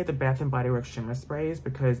spray the Bath & Body Works shimmer sprays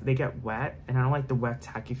because they get wet and I don't like the wet,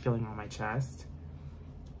 tacky feeling on my chest.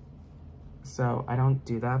 So I don't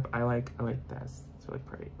do that, but I like this. It's really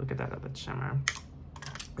pretty. Look at that other shimmer.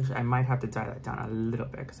 Actually, I might have to dye that down a little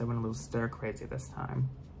bit because I went a little stir crazy this time.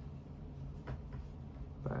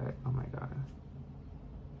 But, oh my God.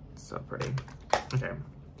 It's so pretty. Okay.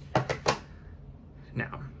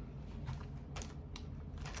 Now.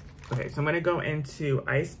 Okay, so I'm gonna go into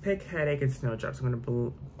Ice Pick Headache and Snowdrops.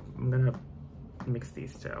 I'm gonna mix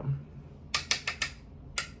these two.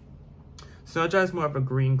 Snowdrop is more of a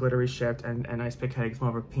green glittery shift, and Ice Pick Headache is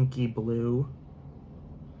more of a pinky blue.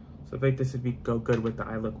 So I think this would go good with the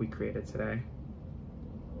eye look we created today.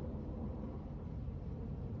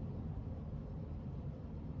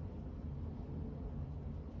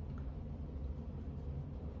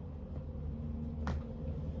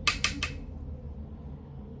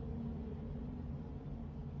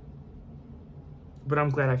 But I'm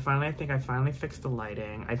glad I think I finally fixed the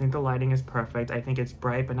lighting. I think the lighting is perfect. I think it's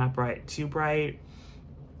bright, but not too bright.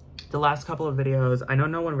 The last couple of videos, I know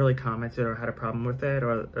no one really commented or had a problem with it,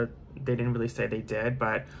 or they didn't really say they did,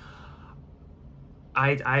 but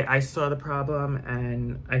I saw the problem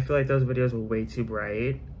and I feel like those videos were way too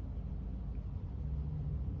bright.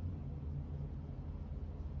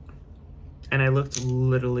 And I looked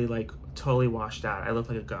literally like totally washed out. I looked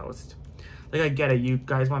like a ghost. Like, I get it, you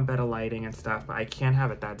guys want better lighting and stuff, but I can't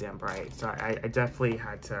have it that damn bright. So I definitely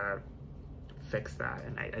had to fix that,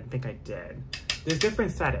 and I think I did. There's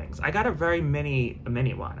different settings. I got a very mini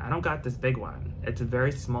one. I don't got this big one. It's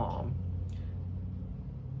very small.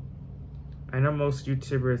 I know most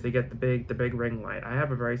YouTubers, they get the big ring light. I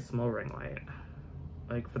have a very small ring light,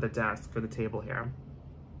 like for the desk, for the table here.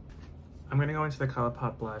 I'm gonna go into the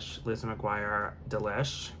ColourPop blush, Liz McGuire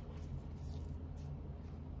Delish.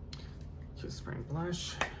 Spring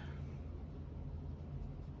blush.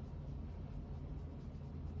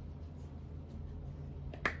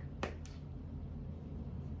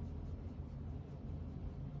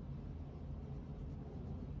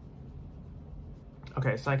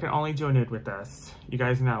 Okay, so I can only do a nude with this. You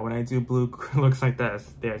guys know when I do blue looks like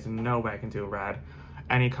this, there's no way I can do red,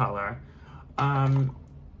 any color.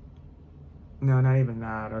 No, not even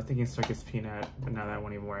that. I was thinking Circus Peanut, but no, that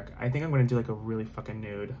won't even work. I think I'm gonna do like a really fucking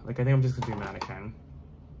nude. Like, I think I'm just gonna do Mannequin.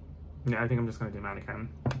 Yeah, I think I'm just gonna do Mannequin.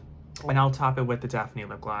 And I'll top it with the Daphne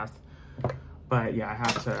lip gloss. But yeah,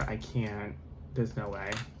 I can't, there's no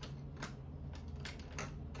way.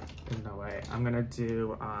 There's no way. I'm gonna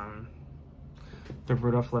do the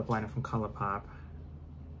Rudolph lip liner from ColourPop.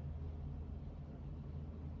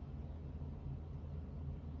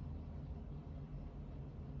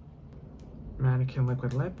 Mannequin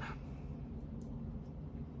liquid lip.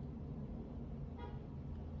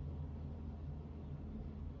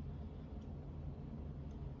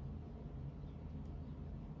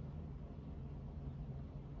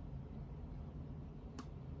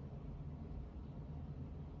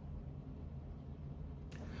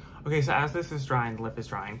 Okay, so as this is drying, the lip is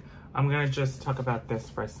drying, I'm gonna just talk about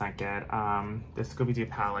this for a second. The Scooby-Doo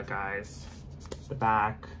palette, guys. The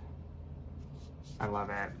back. I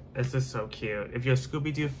love it. This is so cute. If you're a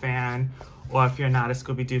Scooby-Doo fan, or if you're not a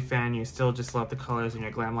Scooby-Doo fan, you still just love the colors and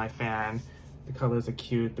you're a Glam Life fan, the colors are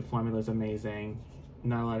cute, the formula is amazing.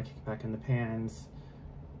 Not a lot of kickback in the pans.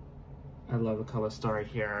 I love the color story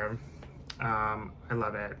here. I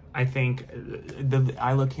love it. I think the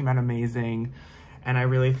eye look came out amazing, and I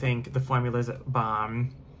really think the formula's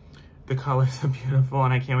bomb. The colors are beautiful,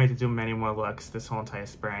 and I can't wait to do many more looks this whole entire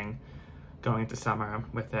spring, going into summer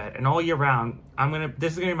with it. And all year round,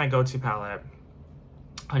 this is gonna be my go-to palette.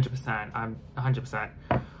 100%, I'm 100%.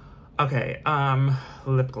 Okay,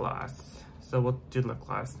 lip gloss. So we'll do lip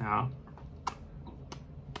gloss now.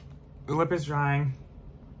 The lip is drying.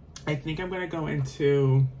 I think I'm gonna go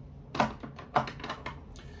into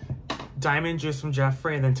Diamond Juice from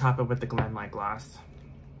Jeffrey and then top it with the Glam Light gloss.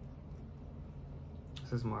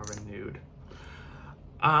 This is more of a nude.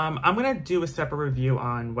 I'm gonna do a separate review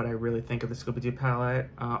on what I really think of the Scooby-Doo palette.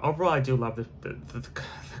 Overall, I do love the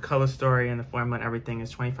color story and the formula and everything.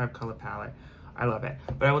 It's 25 color palette. I love it.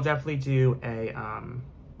 But I will definitely do a,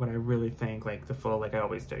 what I really think, like the full, like I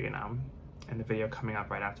always do, you know, and the video coming up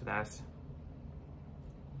right after this.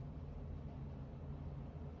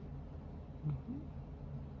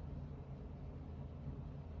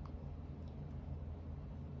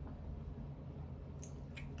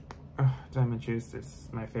 Oh, Diamond Juice is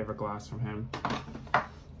my favorite gloss from him.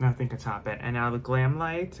 Nothing can top it. And now the Glam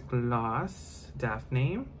Light Gloss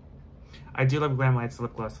Daphne. I do love Glam Light's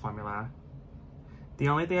lip gloss formula. The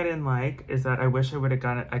only thing I didn't like is that I wish I would have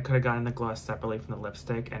gotten, I could have gotten the gloss separately from the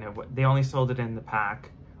lipstick, and they only sold it in the pack,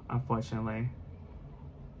 unfortunately.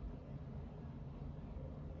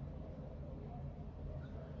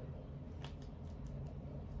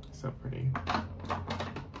 So pretty.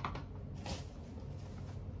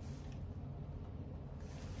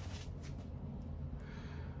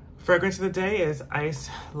 Fragrance of the day is Ice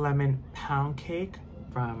Lemon Pound Cake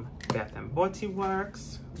from Bath & Body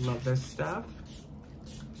Works. Love this stuff.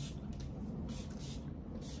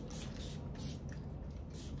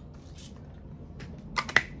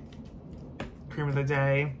 Cream of the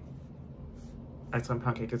day, Ice Lemon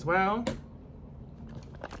Pound Cake as well.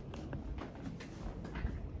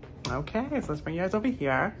 Okay, so let's bring you guys over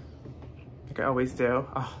here, like I always do.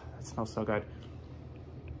 Oh, that smells so good.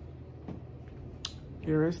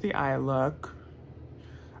 Here is the eye look.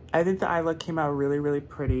 I think the eye look came out really, really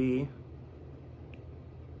pretty.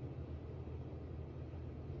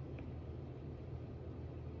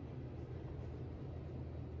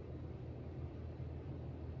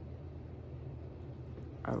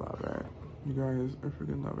 I love it. You guys, I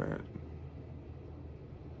freaking love it.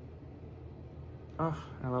 Oh,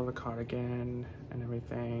 I love the cardigan and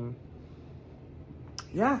everything.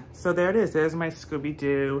 Yeah, so there it is. There's my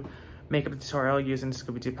Scooby-Doo makeup tutorial using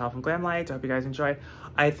Scooby-Doo palette from Glam Light. I hope you guys enjoyed.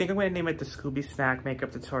 I think I'm going to name it the Scooby Snack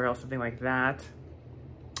Makeup Tutorial, something like that.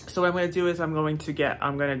 So what I'm going to do is I'm going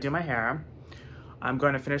to do my hair. I'm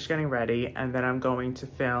going to finish getting ready, and then I'm going to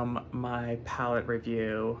film my palette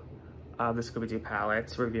review of the Scooby-Doo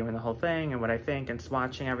palettes, reviewing the whole thing and what I think and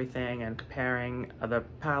swatching everything and comparing other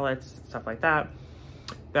palettes, stuff like that.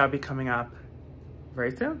 That'll be coming up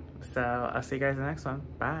very soon. So I'll see you guys in the next one.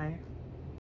 Bye.